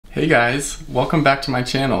Hey guys, welcome back to my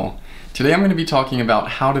channel. Today I'm going to be talking about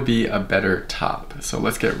how to be a better top. So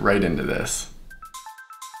let's get right into this.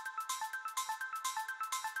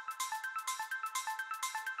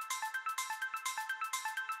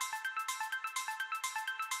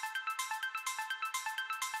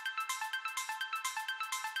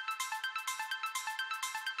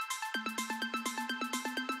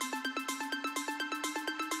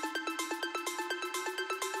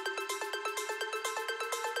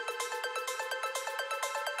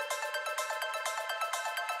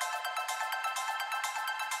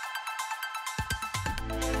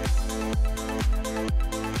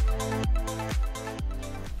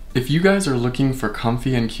 If you guys are looking for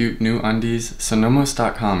comfy and cute new undies,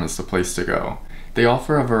 Sonomos.com is the place to go. They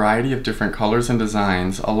offer a variety of different colors and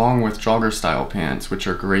designs along with jogger style pants, which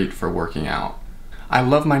are great for working out. I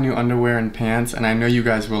love my new underwear and pants, and I know you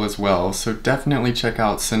guys will as well, so definitely check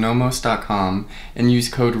out Sonomos.com and use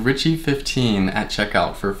code Richie15 at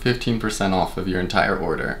checkout for 15% off of your entire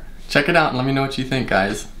order. Check it out and let me know what you think,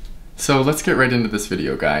 guys. So let's get right into this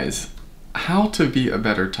video, guys. How to be a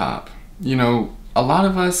better top. You know, a lot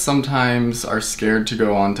of us sometimes are scared to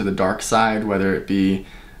go onto the dark side, whether it be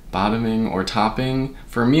bottoming or topping.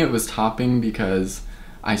 For me, it was topping because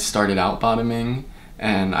I started out bottoming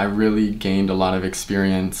and I really gained a lot of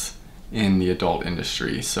experience in the adult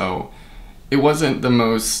industry. So it wasn't the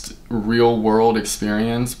most real world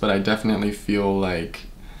experience, but I definitely feel like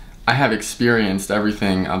I have experienced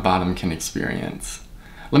everything a bottom can experience.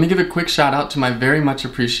 Let me give a quick shout out to my very much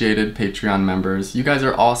appreciated Patreon members. You guys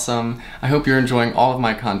are awesome. I hope you're enjoying all of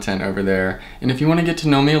my content over there. And if you want to get to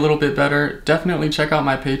know me a little bit better, definitely check out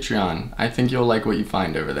my Patreon. I think you'll like what you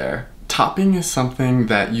find over there. Topping is something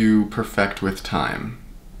that you perfect with time.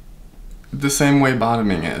 The same way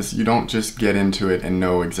bottoming is. You don't just get into it and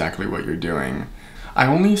know exactly what you're doing. I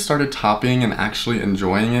only started topping and actually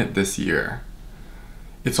enjoying it this year.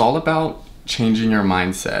 It's all about changing your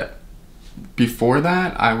mindset. Before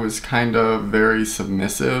that, I was kind of very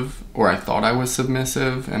submissive, or I thought I was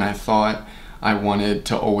submissive, and I thought I wanted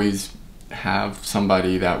to always have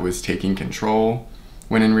somebody that was taking control,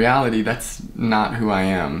 when in reality, that's not who I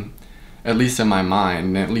am, at least in my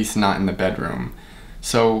mind, at least not in the bedroom.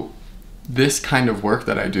 So this kind of work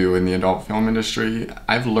that I do in the adult film industry,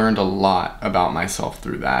 I've learned a lot about myself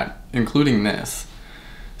through that, including this.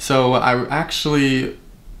 So I actually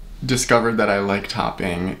discovered that I like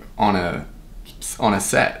topping on a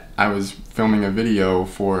set. I was filming a video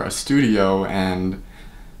for a studio and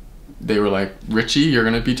they were like, Richie, you're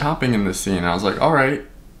gonna be topping in this scene. And I was like, all right,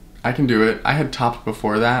 I can do it. I had topped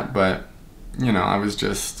before that, but you know, I was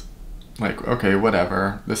just like, okay,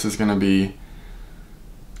 whatever. This is gonna be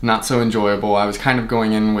not so enjoyable. I was kind of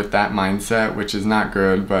going in with that mindset, which is not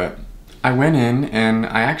good, but I went in and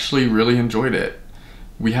I actually really enjoyed it.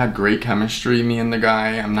 We had great chemistry, me and the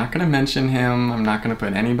guy. I'm not gonna mention him. I'm not gonna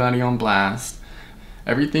put anybody on blast.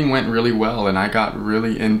 Everything went really well and I got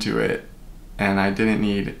really into it. And I didn't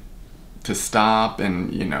need to stop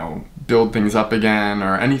and, you know, build things up again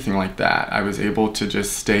or anything like that. I was able to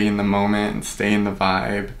just stay in the moment and stay in the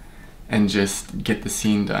vibe and just get the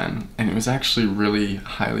scene done. And it was actually really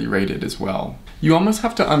highly rated as well. You almost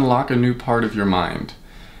have to unlock a new part of your mind.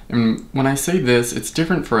 And when I say this, it's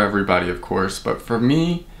different for everybody, of course, but for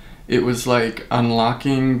me, it was like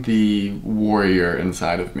unlocking the warrior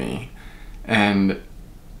inside of me. And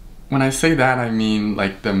when I say that, I mean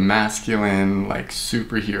like the masculine, like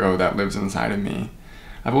superhero that lives inside of me.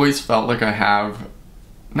 I've always felt like I have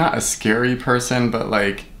not a scary person, but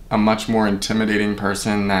like a much more intimidating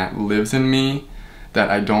person that lives in me that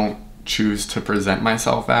I don't choose to present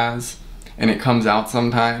myself as. And it comes out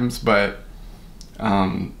sometimes, but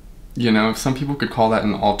you know, some people could call that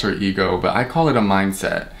an alter ego, but I call it a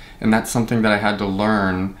mindset. And that's something that I had to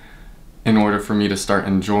learn in order for me to start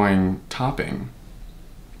enjoying topping.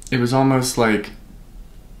 It was almost like,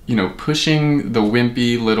 you know, pushing the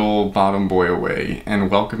wimpy little bottom boy away and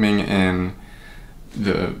welcoming in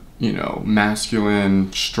the, you know,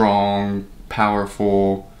 masculine, strong,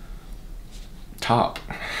 powerful top.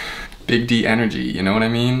 Big D energy, you know what I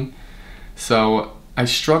mean? So I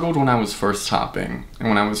struggled when I was first topping, and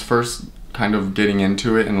when I was first kind of getting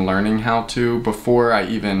into it and learning how to, before I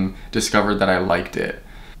even discovered that I liked it.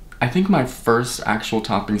 I think my first actual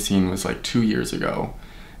topping scene was like 2 years ago,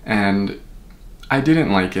 and I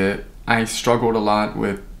didn't like it. I struggled a lot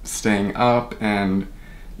with staying up, and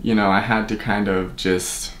you know, I had to kind of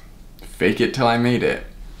just fake it till I made it.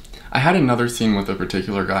 I had another scene with a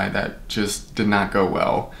particular guy that just did not go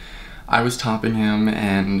well. I was topping him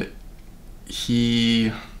and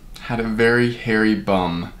he had a very hairy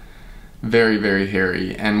bum. Very, very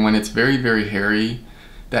hairy. And when it's very, very hairy,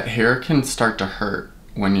 that hair can start to hurt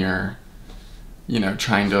when you're, you know,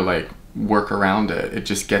 trying to like work around it. It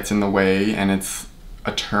just gets in the way and it's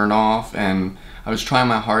a turn off, and I was trying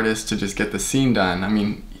my hardest to just get the scene done. I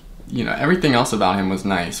mean, you know, everything else about him was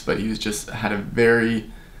nice, but he was just had a very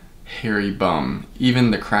hairy bum, even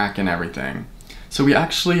the crack and everything. So we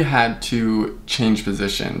actually had to change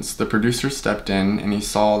positions. The producer stepped in and he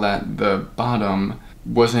saw that the bottom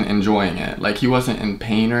wasn't enjoying it. Like, he wasn't in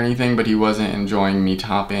pain or anything, but he wasn't enjoying me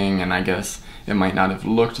topping, and I guess it might not have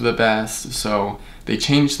looked the best. So they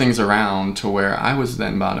changed things around to where I was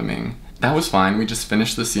then bottoming. That was fine. We just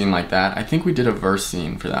finished the scene like that. I think we did a verse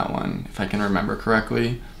scene for that one, if I can remember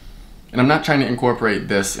correctly. And I'm not trying to incorporate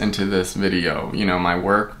this into this video, you know, my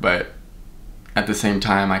work, but at the same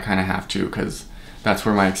time I kind of have to, because that's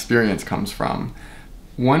where my experience comes from.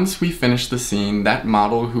 Once we finished the scene, that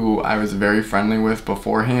model who I was very friendly with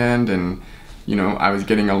beforehand, and you know, I was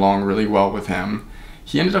getting along really well with him,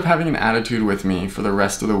 he ended up having an attitude with me for the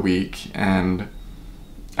rest of the week, and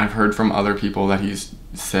I've heard from other people that he's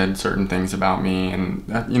said certain things about me, and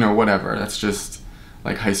that, you know, whatever, that's just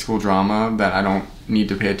like high school drama that I don't need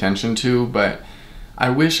to pay attention to. But I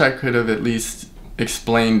wish I could have at least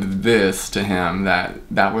explained this to him, that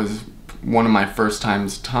that was one of my first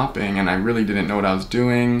times topping and I really didn't know what I was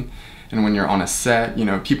doing. And when you're on a set, you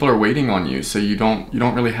know, people are waiting on you, so you don't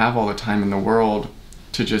really have all the time in the world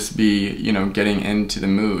to just be, you know, getting into the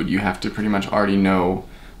mood. You have to pretty much already know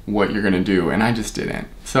what you're gonna do, and I just didn't.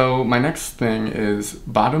 So my next thing is,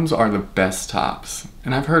 bottoms are the best tops.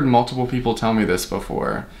 And I've heard multiple people tell me this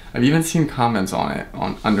before. I've even seen comments on it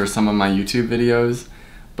under some of my YouTube videos,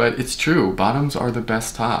 but it's true, bottoms are the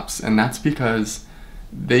best tops, and that's because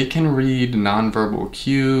they can read nonverbal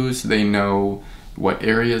cues, they know what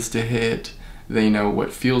areas to hit, they know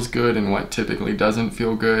what feels good and what typically doesn't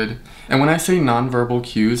feel good. And when I say nonverbal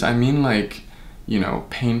cues, I mean like, you know,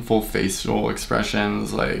 painful facial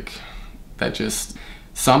expressions, like that just,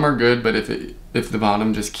 some are good, but if the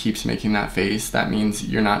bottom just keeps making that face, that means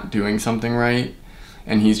you're not doing something right,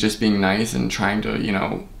 and he's just being nice and trying to, you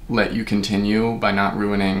know, let you continue by not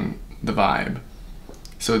ruining the vibe.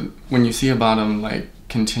 So when you see a bottom like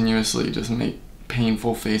continuously just make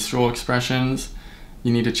painful facial expressions,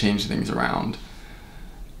 you need to change things around.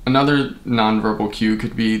 Another nonverbal cue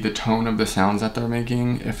could be the tone of the sounds that they're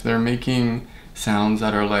making. If they're making sounds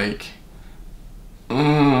that are like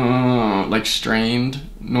strained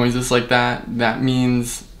noises like that, that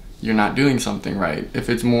means you're not doing something right. If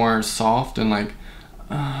it's more soft and like,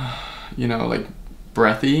 you know, like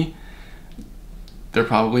breathy, they're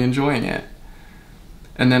probably enjoying it.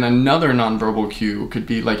 And then another nonverbal cue could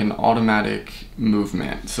be like an automatic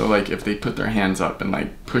movement. So like if they put their hands up and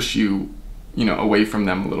like push you, you know, away from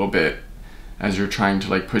them a little bit as you're trying to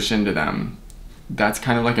like push into them, that's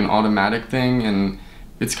kind of like an automatic thing, and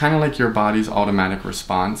it's kind of like your body's automatic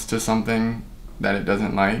response to something that it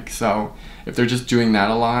doesn't like. So if they're just doing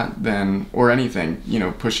that a lot, then, or anything, you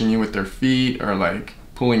know, pushing you with their feet or like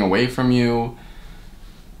pulling away from you,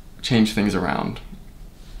 change things around.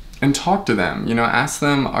 And talk to them, you know, ask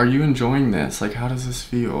them, are you enjoying this? Like, how does this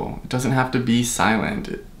feel? It doesn't have to be silent.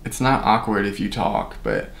 It's not awkward if you talk,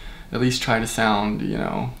 but at least try to sound, you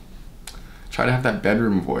know, try to have that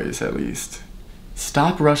bedroom voice at least.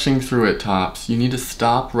 Stop rushing through it, tops. You need to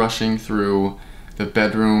stop rushing through the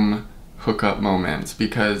bedroom hookup moments,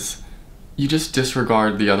 because you just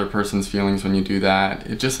disregard the other person's feelings when you do that.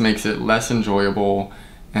 It just makes it less enjoyable,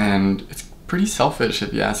 and it's pretty selfish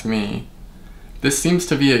if you ask me. This seems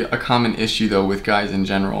to be a common issue though with guys in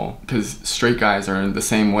general, because straight guys are the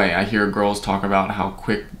same way. I hear girls talk about how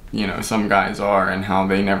quick, you know, some guys are and how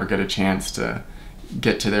they never get a chance to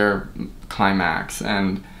get to their climax,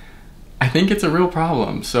 and I think it's a real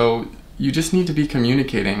problem. So you just need to be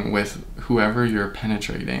communicating with whoever you're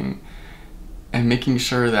penetrating and making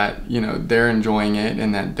sure that, you know, they're enjoying it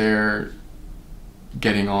and that they're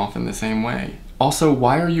getting off in the same way. Also,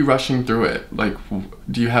 why are you rushing through it? Like,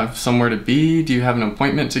 do you have somewhere to be? Do you have an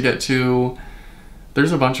appointment to get to?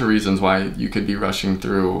 There's a bunch of reasons why you could be rushing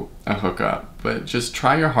through a hookup, but just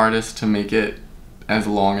try your hardest to make it as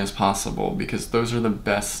long as possible, because those are the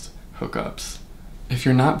best hookups. If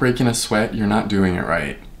you're not breaking a sweat, you're not doing it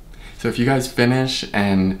right. So if you guys finish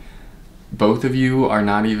and both of you are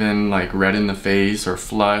not even like red in the face or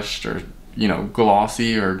flushed or, you know,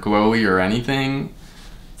 glossy or glowy or anything,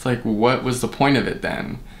 it's like, what was the point of it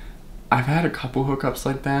then? I've had a couple hookups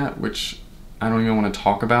like that, which I don't even want to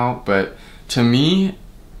talk about, but to me,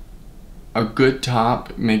 a good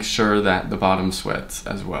top makes sure that the bottom sweats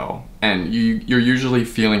as well. And you're usually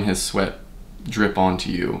feeling his sweat drip onto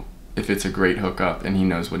you if it's a great hookup and he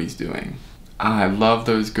knows what he's doing. I love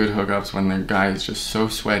those good hookups when the guy is just so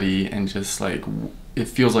sweaty and just like, it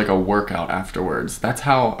feels like a workout afterwards. That's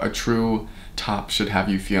how a true top should have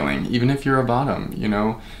you feeling, even if you're a bottom, you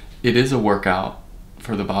know? It is a workout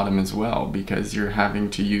for the bottom as well, because you're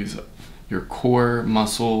having to use your core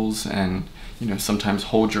muscles and, you know, sometimes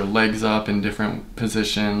hold your legs up in different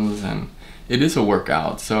positions, and it is a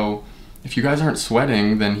workout. So if you guys aren't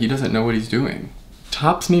sweating, then he doesn't know what he's doing.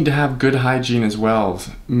 Tops need to have good hygiene as well.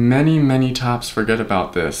 Many tops forget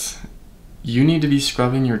about this. You need to be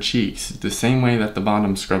scrubbing your cheeks the same way that the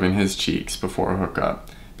bottom's scrubbing his cheeks before a hookup,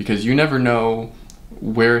 because you never know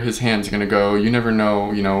where his hand's gonna go. You never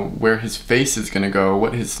know, you know, where his face is gonna go,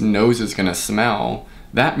 what his nose is gonna smell.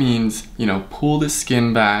 That means, you know, pull the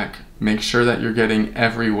skin back, make sure that you're getting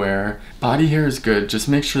everywhere. Body hair is good, just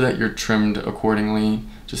make sure that you're trimmed accordingly.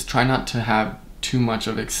 Just try not to have too much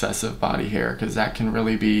of excessive body hair, because that can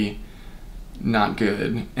really be not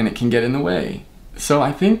good and it can get in the way. So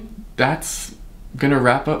I think that's gonna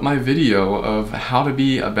wrap up my video of how to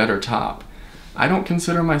be a better top. I don't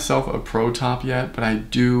consider myself a pro top yet, but I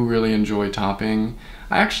do really enjoy topping.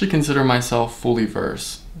 I actually consider myself fully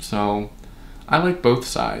versed, so I like both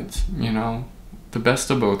sides, you know? The best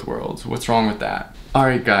of both worlds. What's wrong with that?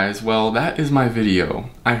 Alright guys, well that is my video.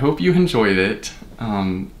 I hope you enjoyed it.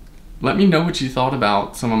 Let me know what you thought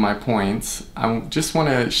about some of my points. I just want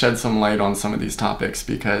to shed some light on some of these topics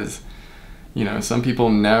because, you know, some people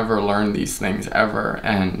never learn these things ever,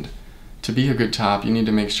 and to be a good top, you need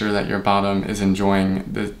to make sure that your bottom is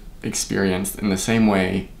enjoying the experience in the same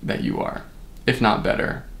way that you are, if not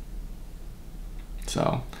better.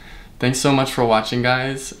 So, thanks so much for watching,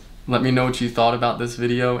 guys. Let me know what you thought about this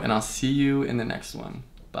video, and I'll see you in the next one.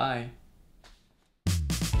 Bye.